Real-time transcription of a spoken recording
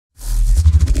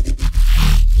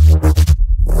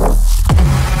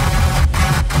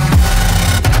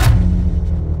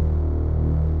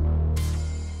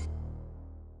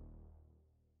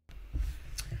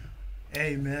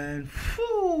Hey man,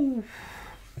 whew.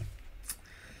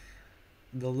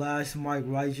 The last Mike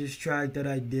Righteous track that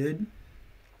I did,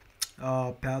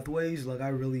 Pathways, like I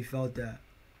really felt that.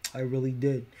 I really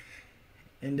did.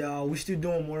 And we're still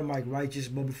doing more Mike Righteous,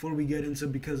 but before we get into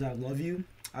Because I Love You,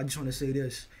 I just want to say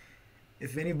this.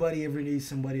 If anybody ever needs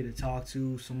somebody to talk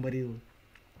to, somebody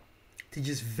to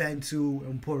just vent to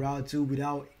and pour out to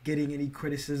without getting any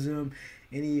criticism,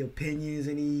 any opinions,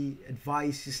 any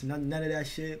advice, just none of that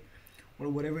shit, or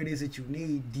whatever it is that you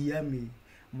need, DM me.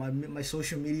 My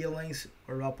social media links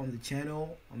are up on the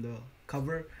channel, on the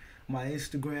cover. My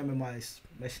Instagram and my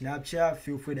Snapchat.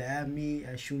 Feel free to add me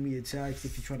and shoot me a text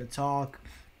if you're trying to talk.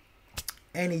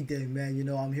 Anything, man. You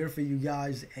know, I'm here for you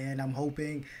guys, and I'm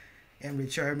hoping in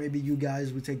return maybe you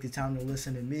guys would take the time to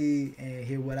listen to me and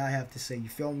hear what I have to say. You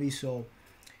feel me? So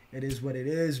it is what it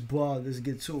is, but let's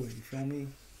get to it. You feel me?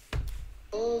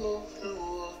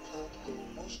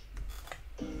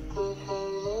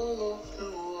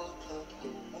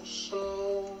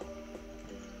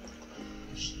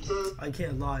 I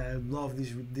can't lie, I love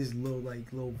these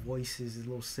little voices, these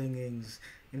little singings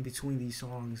in between these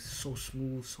songs. So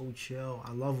smooth, so chill.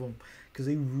 I love them because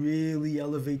they really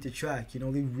elevate the track. You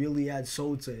know, they really add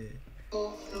soul to it.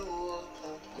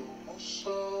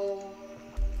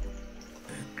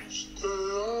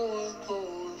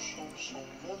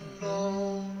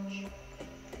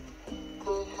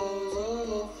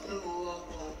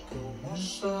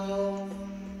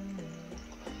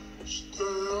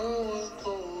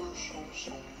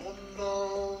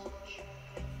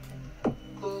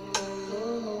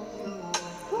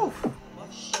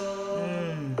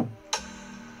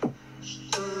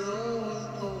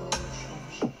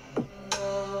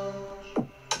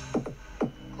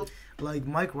 Like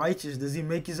Mike Righteous, does he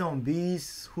make his own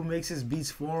beats? Who makes his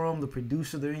beats for him? The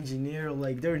producer, the engineer,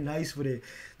 like they're nice with it.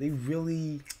 They've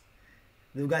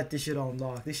got this shit on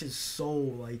lock. This shit's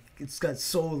soul, like it's got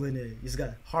soul in it. It's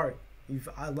got heart.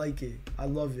 I like it. I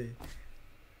love it.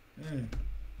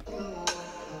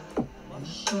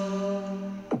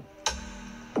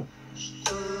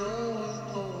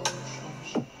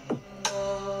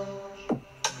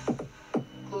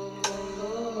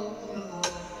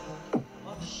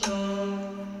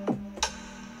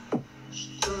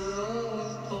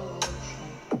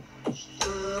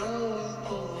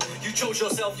 Chose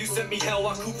yourself, you sent me hell,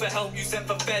 I called for help, you sent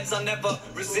for feds, I never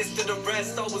resisted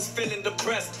arrest, I was feeling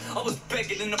depressed, I was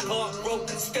begging in the park, rope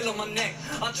still on my neck,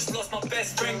 I just lost my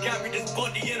best friend, carried his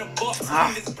body in a box,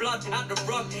 cleaned his blood out the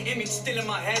rug, image still in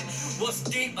my head, what's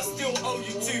deep, I still owe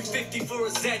you 250 for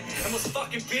a Z, and what's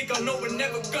fucking big, I know we're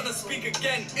never gonna speak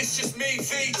again, it's just me,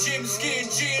 V, Jim, Ski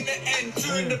and G in the N,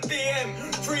 2 in the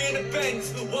BM, 3 in the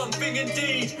Benz, one thing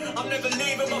indeed, I'm never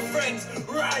leaving my friends,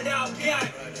 right out, gang,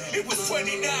 it was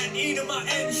 2019 and my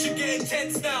end should get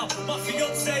intense now. My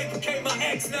fiance became my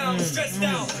ex now. Stressed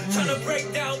out, trying to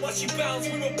break down what she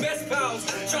bounced. We were best pals,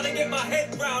 trying to get my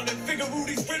head round and figure all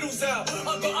these riddles out.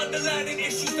 I've got underlying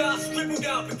issues that I scribbled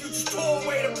out, but you just tore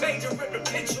away the page and ripped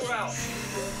the picture out.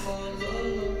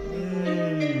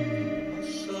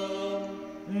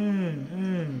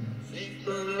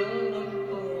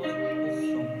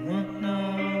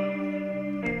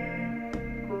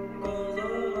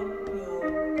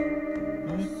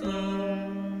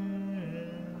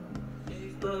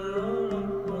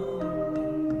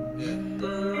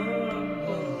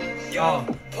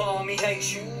 Part of me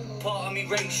hates you, part of me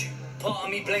rates you, part of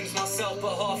me blames myself,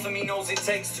 but half of me knows it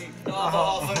takes two. The other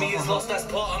half of me is lost, that's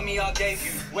part of me I gave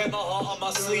you. Wear my heart on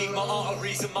my sleeve, my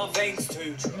arteries and my veins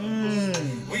too.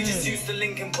 We just used to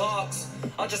Linkin Parks.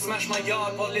 I just smashed my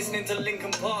yard while listening to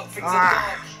Linkin Park. Things are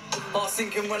dark. Heart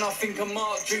sinking when I think of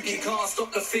Mark. Drinking, can't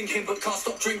stop the thinking, but can't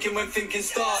stop drinking when thinking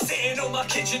starts. Sitting on my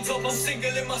kitchen top, I'm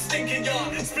single in my stinking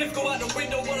yard. Spliff go out the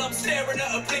window while I'm staring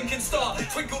at a blinking star.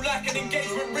 Twinkle like an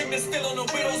engagement ring that's still on a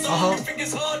widow's arm. You think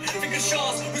it's hard, think it's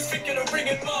shards, who's thinking of ring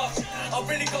and march? I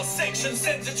really got sections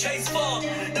sent to Chase Farm.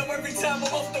 Now every time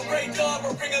I'm off the radar, I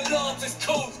ring alarms, it's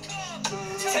cool.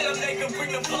 Tell them they can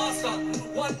bring the pastor.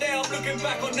 One day I'm looking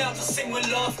back on now to sing with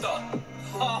laughter.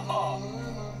 Ha ha.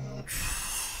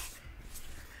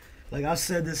 Like I've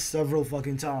said this several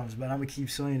fucking times, but I'm gonna keep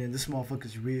saying it. This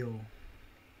motherfucker's real.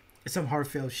 It's some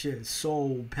heartfelt shit.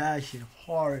 Soul, passion,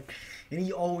 heart. And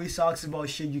he always talks about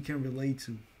shit you can relate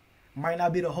to. Might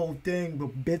not be the whole thing,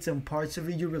 but bits and parts of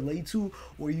it you relate to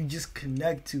or you just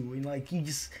connect to. And like you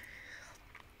just,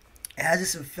 it has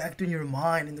this effect on your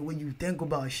mind and the way you think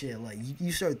about shit. Like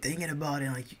you start thinking about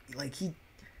it, like he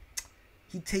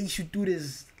takes you through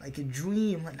this like a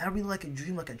dream, like not really like a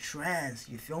dream, like a trance.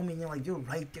 You feel me? And you're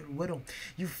right there with him.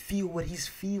 You feel what he's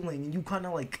feeling, and you kind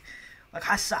of like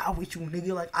I side with you,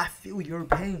 nigga. Like I feel your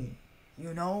pain.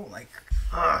 You know, like,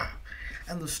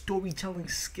 and the storytelling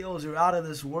skills are out of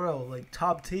this world, like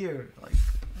top tier. Like,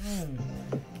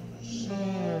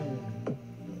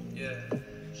 Yeah.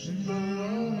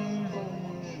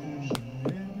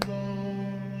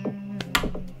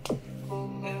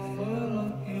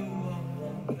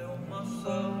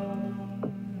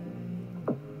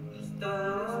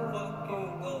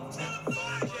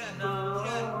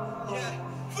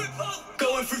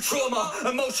 Going through trauma,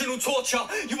 emotional torture.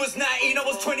 You was 19, I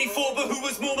was 24, but who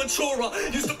was more mature?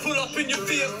 Used to pull up in your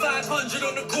Fiat 500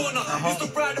 on the corner. Used to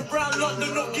ride around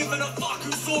London, not giving a fuck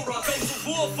who saw us. Go to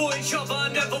war for each other,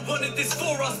 I never wanted this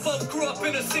for us. Both grew up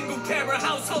in a single parent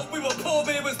household, we were poor,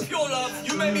 but it was pure love.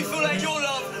 You made me feel like your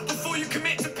love. Before you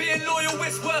commit to being loyal,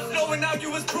 it's worth knowing how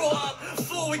you was brought up.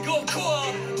 Before we got caught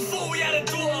up, before we had a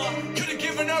daughter. Could've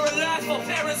given her a life, our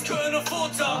parents couldn't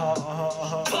afford her.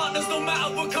 Partners, no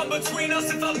matter what come between us.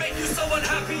 If I make you so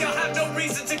unhappy, I have no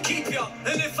reason to keep you.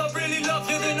 And if I really love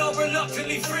you, then I'll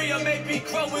reluctantly free. I may be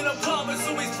growing apart, but it's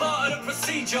always part of the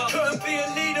procedure. Couldn't be a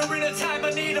leader in a time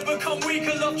I need to become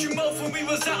weaker. Loved you most when we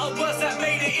was at our worst, that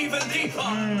made it even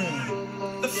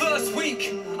deeper. The first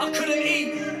week, I couldn't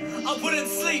eat, I wouldn't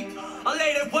sleep. I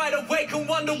lay there wide awake and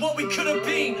wonder what we could have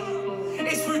been.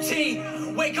 It's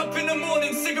routine. Wake up in the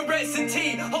morning, cigarettes and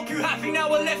tea. Hope you happy now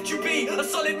I left you be. A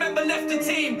solid member left the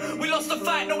team. We lost the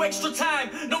fight, no extra time,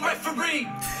 no referee.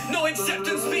 No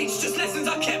acceptance speech, just lessons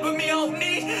I kept with me. I don't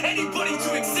need anybody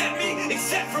to accept me,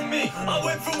 except from me. I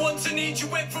went from want to need, you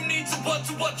went from need to what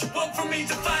you want from me.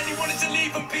 To finally wanted to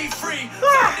leave and be free.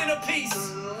 Finding a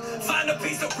peace, find a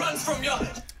peace that runs from you.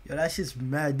 Yo, that shit's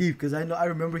mad deep, because I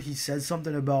remember he said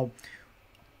something about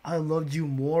I loved you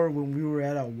more when we were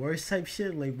at our worst type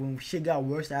shit. Like, when shit got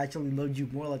worse, I actually loved you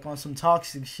more, like on some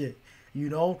toxic shit, you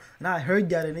know? And I heard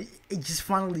that, and it just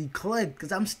finally clicked,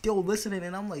 because I'm still listening,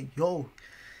 and I'm like, yo,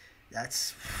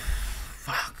 that's...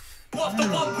 fuck. After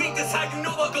 1 week, that's how you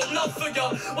know I got love for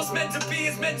ya. What's meant to be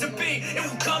is meant to be, it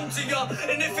will come to ya.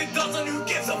 And if it doesn't, who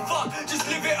gives a fuck? Just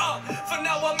live it up. For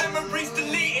now our memories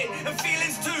deleted, and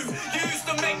feelings too. You used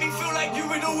to make me feel like you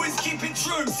would always keep it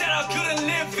true. Said I couldn't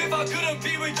live if I couldn't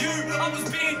be with you. I was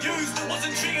being used,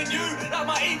 wasn't treating you like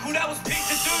my equal, that was big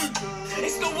to do.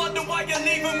 It's no wonder why you're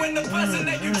leaving when the person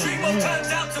that you dream of turns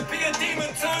out to be a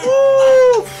demon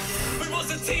too. We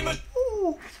was a team of...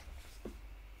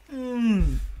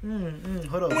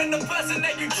 Hold on. When the person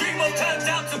that you dream of turns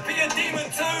out to be a demon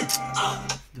too.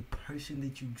 The person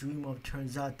that you dream of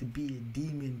turns out to be a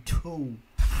demon too.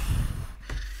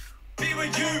 Be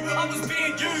with you, I was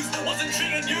being used, wasn't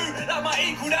treating you like my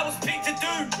equal, that was big to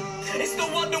do. It's no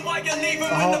wonder why you're leaving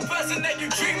when the person that you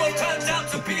dream of turns out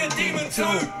to be a demon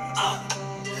too.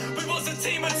 We was a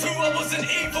team of two, I wasn't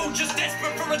evil, just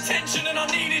desperate for attention and I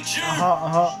needed you.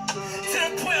 To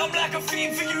the point I'm like a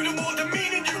fiend for you, the more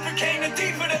demeaning you became, the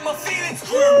deeper that my feelings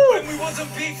grew. When we wasn't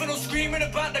beefing or screaming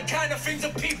about the kind of things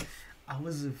that people... I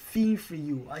was a fiend for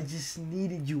you, I just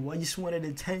needed you, I just wanted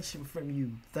attention from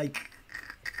you. Like,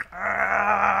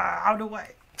 how do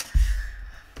I...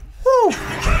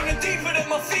 Became the deeper that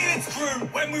my feelings grew.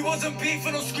 When we wasn't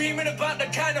beefing or screaming about the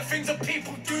kind of things that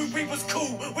people do. We was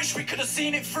cool, wish we could have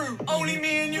seen it through. Only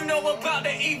me and you know about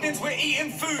the evenings we're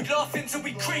eating food, laughing till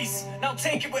we crease. Now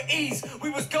take it with ease.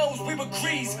 We was goals, we were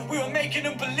grease. We were making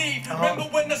them believe. Remember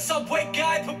when the Subway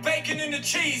guy put bacon in the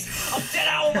cheese? I'm dead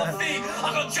out on my feet,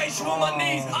 I got chase you on my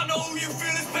knees. I know who you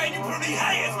feel is pain, you probably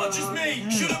hate as much as me.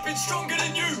 Should have been stronger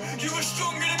than you, you were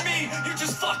stronger than me. You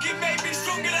just fucking made me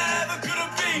stronger than I ever could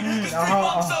have been. Cause 3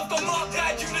 months after Mark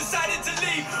died, you decided to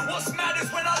leave. What's mad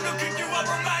is when I look at you, I'm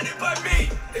reminded by me.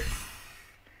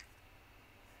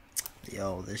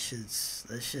 Yo, this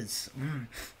shit's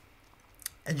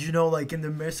And you know, like, in the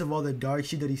midst of all the dark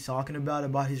shit that he's talking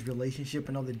about his relationship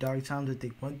and all the dark times that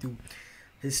they went through,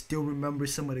 he still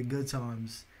remembers some of the good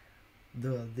times.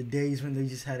 The days when they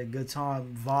just had a good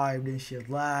time, vibed and shit,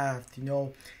 laughed, you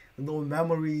know, the little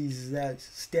memories that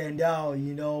stand out,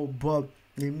 you know, but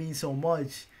they mean so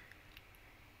much.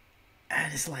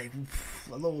 And it's like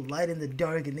a little light in the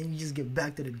dark, and then you just get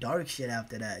back to the dark shit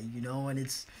after that, you know, and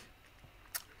it's...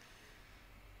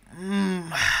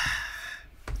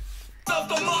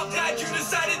 After Mark died, you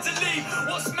decided to leave.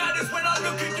 What's mad is when I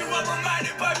look at you, I'm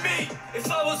reminded by me.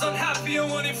 If I was unhappy and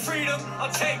wanted freedom,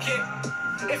 I'd take it.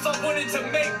 If I wanted to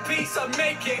make peace, I'd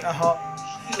make it.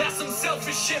 That's some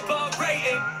selfish shit, but I rate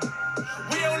it.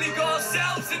 We only got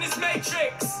ourselves in this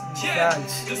matrix. Yeah,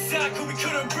 the cycle, we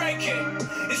couldn't break it.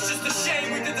 It's just a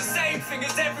shame we did the same thing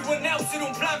as everyone else who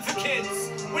don't plan for kids.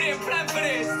 We didn't plan for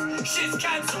this, shit's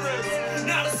cancerous.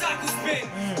 Now the cycle's spin.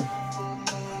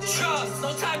 Trust,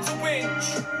 no time to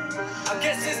whinge. I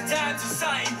guess it's time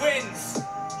society wins.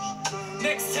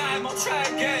 Next time I'll try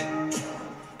again.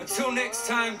 Until next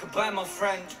time, goodbye my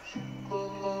friend.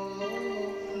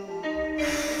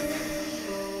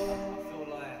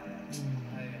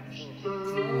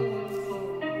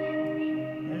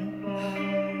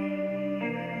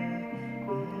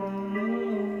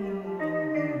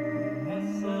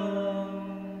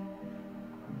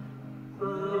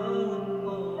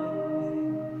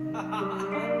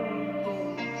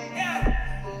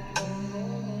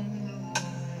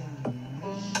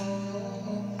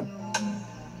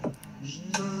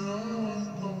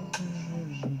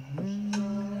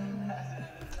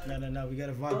 No, we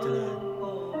gotta vibe to that.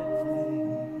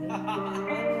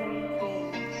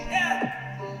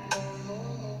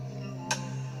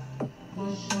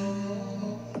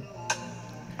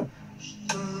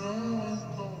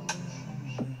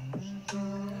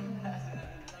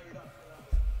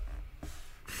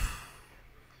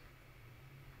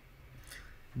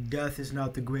 Death is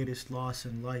not the greatest loss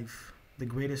in life. The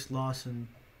greatest loss is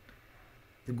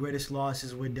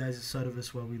what dies inside of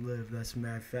us while we live. That's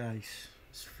mad facts.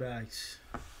 It's facts.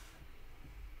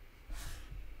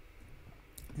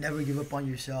 Never give up on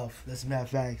yourself. That's mad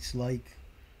facts. Like,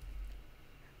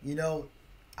 you know,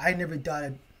 I never thought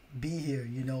I'd be here,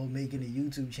 you know, making a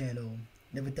YouTube channel.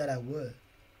 Never thought I would.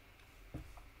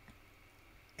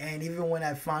 And even when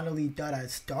I finally thought I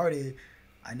started,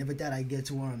 I never thought I'd get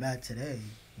to where I'm at today.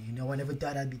 You know, I never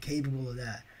thought I'd be capable of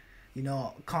that. You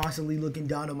know, constantly looking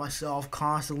down on myself,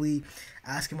 constantly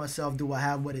asking myself, do I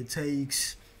have what it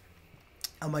takes?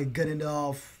 Am I good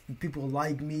enough? Do people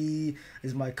like me?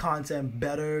 Is my content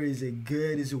better? Is it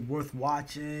good? Is it worth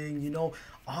watching? You know,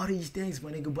 all these things,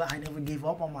 but I never gave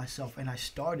up on myself, and I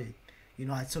started. You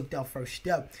know, I took that first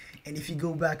step. And if you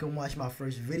go back and watch my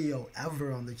first video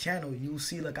ever on the channel, you'll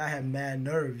see like I had mad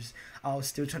nerves. I was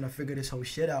still trying to figure this whole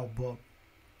shit out, but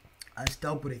I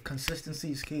stuck with it.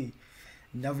 Consistency is key.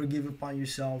 Never give up on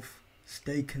yourself.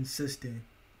 Stay consistent.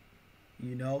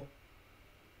 You know?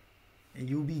 And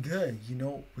you'll be good, you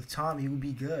know, with time you'll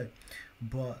be good.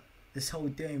 But this whole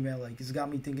thing, man, like, it's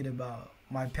got me thinking about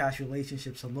my past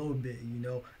relationships a little bit, you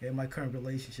know, and my current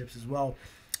relationships as well.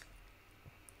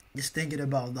 Just thinking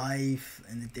about life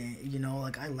and the thing, you know,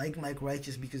 like, I like Mike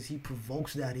Righteous because he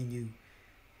provokes that in you.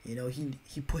 You know,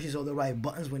 he pushes all the right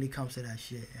buttons when it comes to that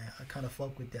shit. And I kind of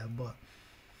fuck with that, but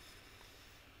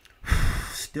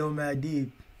still mad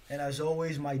deep. And as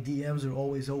always, my DMs are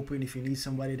always open. If you need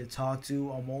somebody to talk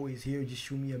to, I'm always here. Just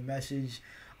shoot me a message.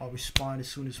 I'll respond as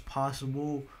soon as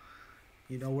possible.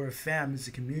 You know, we're a fam. It's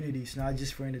a community. It's not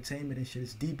just for entertainment and shit.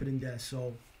 It's deeper than that.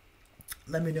 So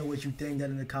let me know what you think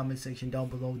down in the comment section down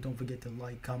below. Don't forget to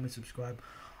like, comment, subscribe,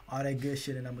 all that good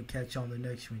shit. And I'm going to catch you on the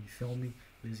next one. You feel me?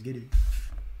 Let's get it.